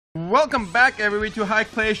Welcome back everybody to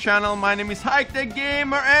Hike Plays channel. My name is Hike the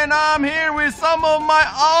Gamer and I'm here with some of my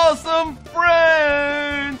awesome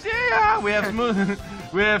friends. Yeah, we have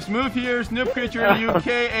Smooth here, Snoop Creature UK,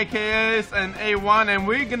 AKAs, and A1, and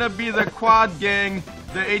we're gonna be the quad gang,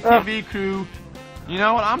 the ATV crew. You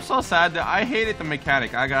know what? I'm so sad that I hated the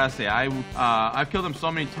mechanic. I gotta say, I've killed him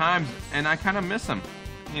so many times and I kind of miss him.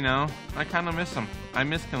 You know, I kind of miss him. I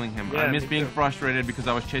miss killing him. Yeah, I miss being frustrated because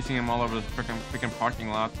I was chasing him all over the freaking parking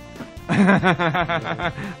lot.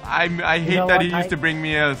 I hate that he used to bring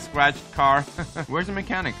me a scratched car. Where's the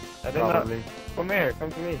mechanic? I don't know. Come here, come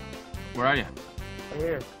to me. Where are you? I'm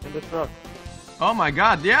here, in the truck. Oh my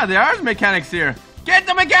god, yeah, there are mechanics here. Get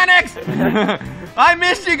the mechanics! I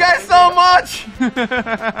missed you guys so much!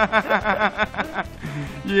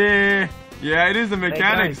 Yeah, it is the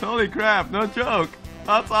mechanics. Holy crap, no joke.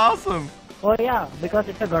 That's awesome. Oh yeah, because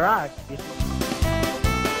it's a garage.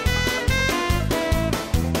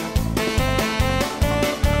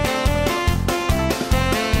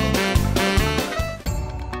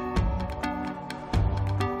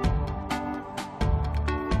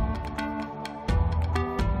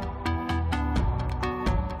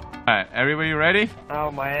 Alright, everybody ready? Oh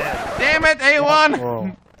my head. Damn it, A1!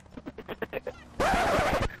 Whoa.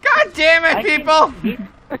 God damn it, people!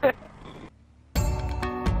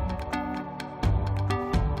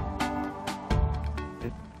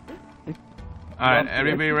 Alright,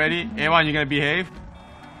 everybody ready? A1, you gonna behave?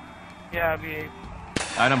 Yeah, me.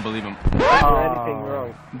 I don't believe him. Anything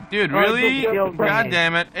wrong. Dude, really? God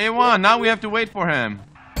damn it. A1, now we have to wait for him.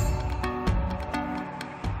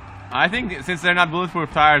 I think since they're not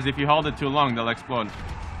bulletproof tires, if you hold it too long, they'll explode.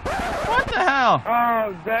 What the hell?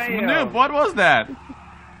 Oh, damn. Snoop, what was that?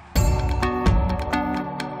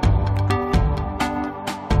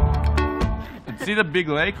 See the big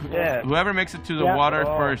lake? Yeah. Whoever makes it to the water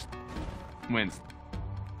first wins.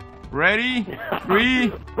 Ready?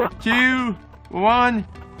 3, 2, 1,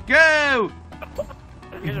 go!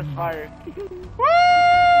 You're fired. Woo!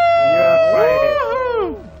 You're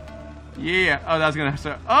fired. Yeah. Oh, that's gonna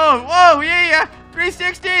start. Oh, whoa, yeah.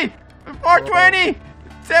 360, 420,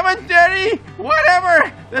 730,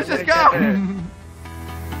 whatever. Let's just go.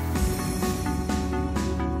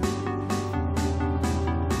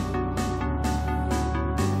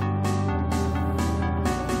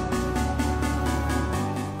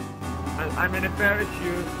 I'm in a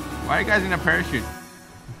parachute. Why are you guys in a parachute?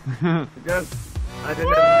 Because I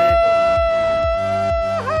didn't have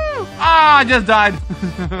Ah, I just died.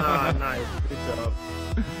 Ah, nice. Good job.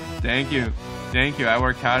 Thank you. Thank you. I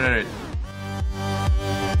worked hard at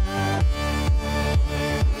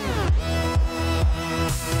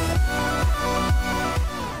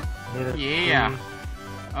it. Yeah.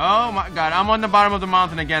 Oh my god, I'm on the bottom of the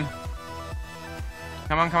mountain again.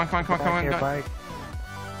 Come on. I'm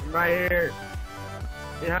right here.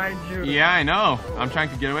 Behind you. Yeah, I know. I'm trying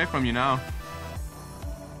to get away from you now.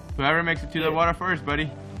 Whoever makes it to the water first,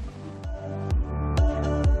 buddy.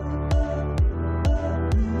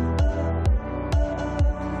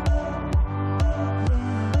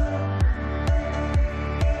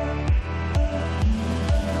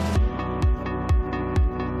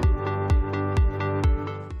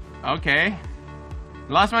 Okay.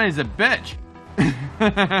 Last one is a bitch.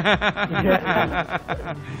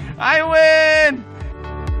 I win!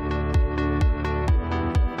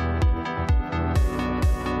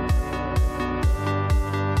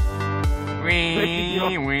 Wee.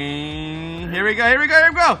 Here we go. Wait, oh,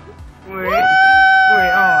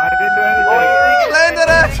 I didn't do anything. Landed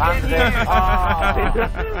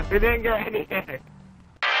it! We didn't get anything.